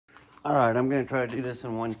All right, I'm gonna try to do this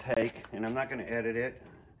in one take, and I'm not gonna edit it.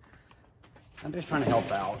 I'm just trying to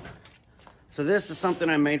help out. So this is something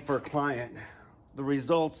I made for a client. The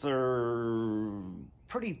results are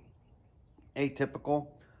pretty atypical.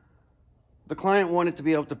 The client wanted to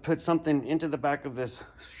be able to put something into the back of this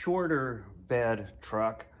shorter bed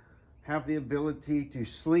truck, have the ability to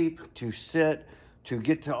sleep, to sit, to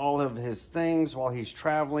get to all of his things while he's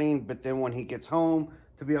traveling, but then when he gets home,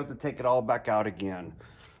 to be able to take it all back out again.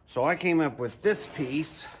 So I came up with this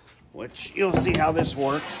piece, which you'll see how this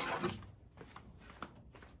works.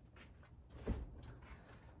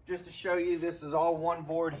 Just to show you, this is all one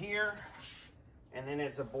board here, and then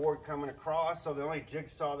it's a board coming across. So the only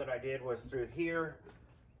jigsaw that I did was through here.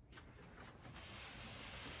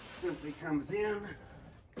 Simply comes in.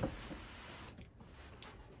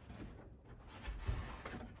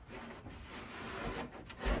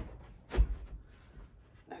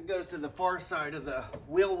 That goes to the far side of the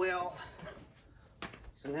wheel well.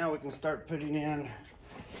 So now we can start putting in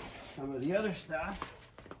some of the other stuff.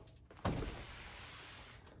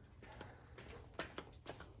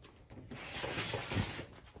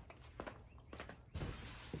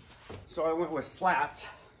 So I went with slats.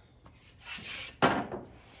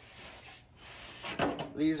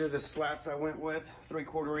 These are the slats I went with,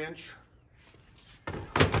 3/4 inch.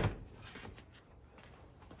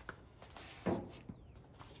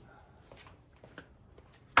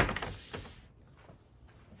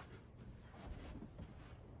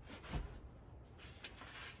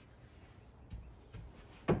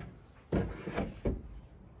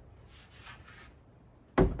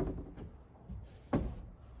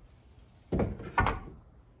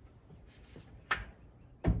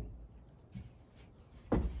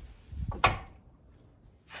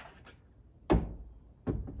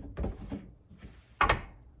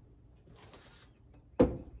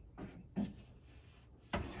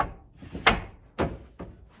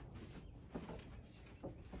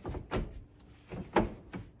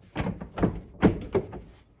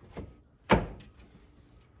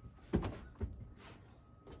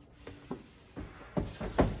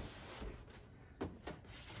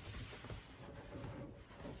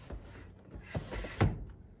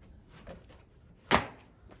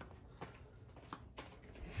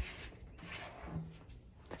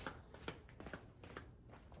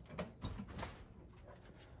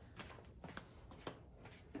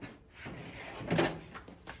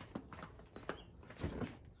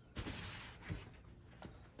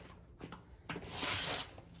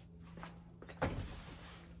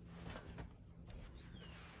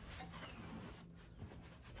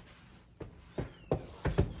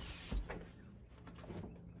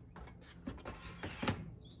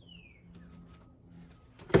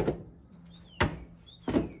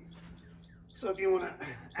 So if you want to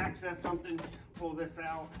access something, pull this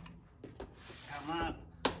out, come up,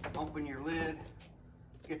 open your lid,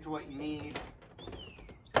 get to what you need,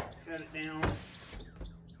 shut it down,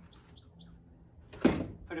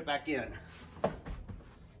 put it back in.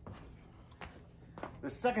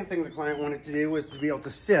 The second thing the client wanted to do was to be able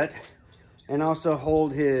to sit and also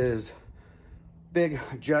hold his big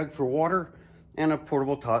jug for water and a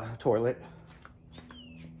portable toilet.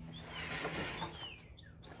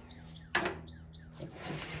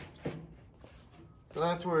 So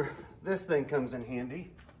that's where this thing comes in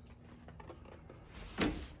handy.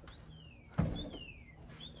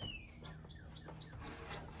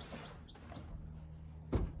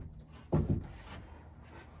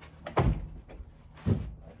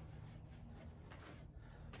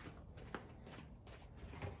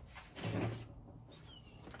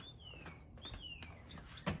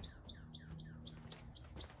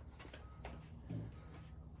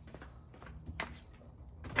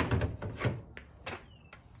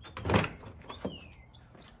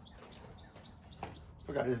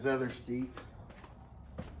 Forgot his other seat.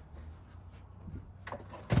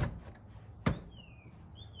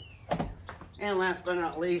 And last but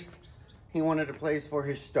not least, he wanted a place for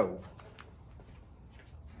his stove.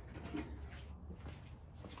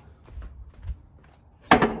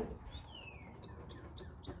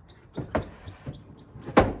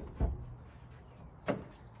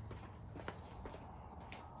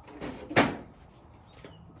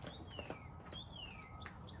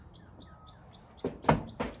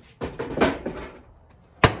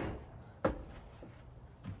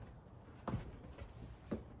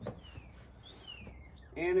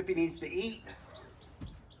 And if he needs to eat,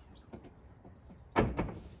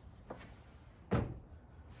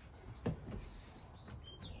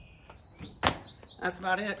 that's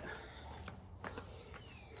about it.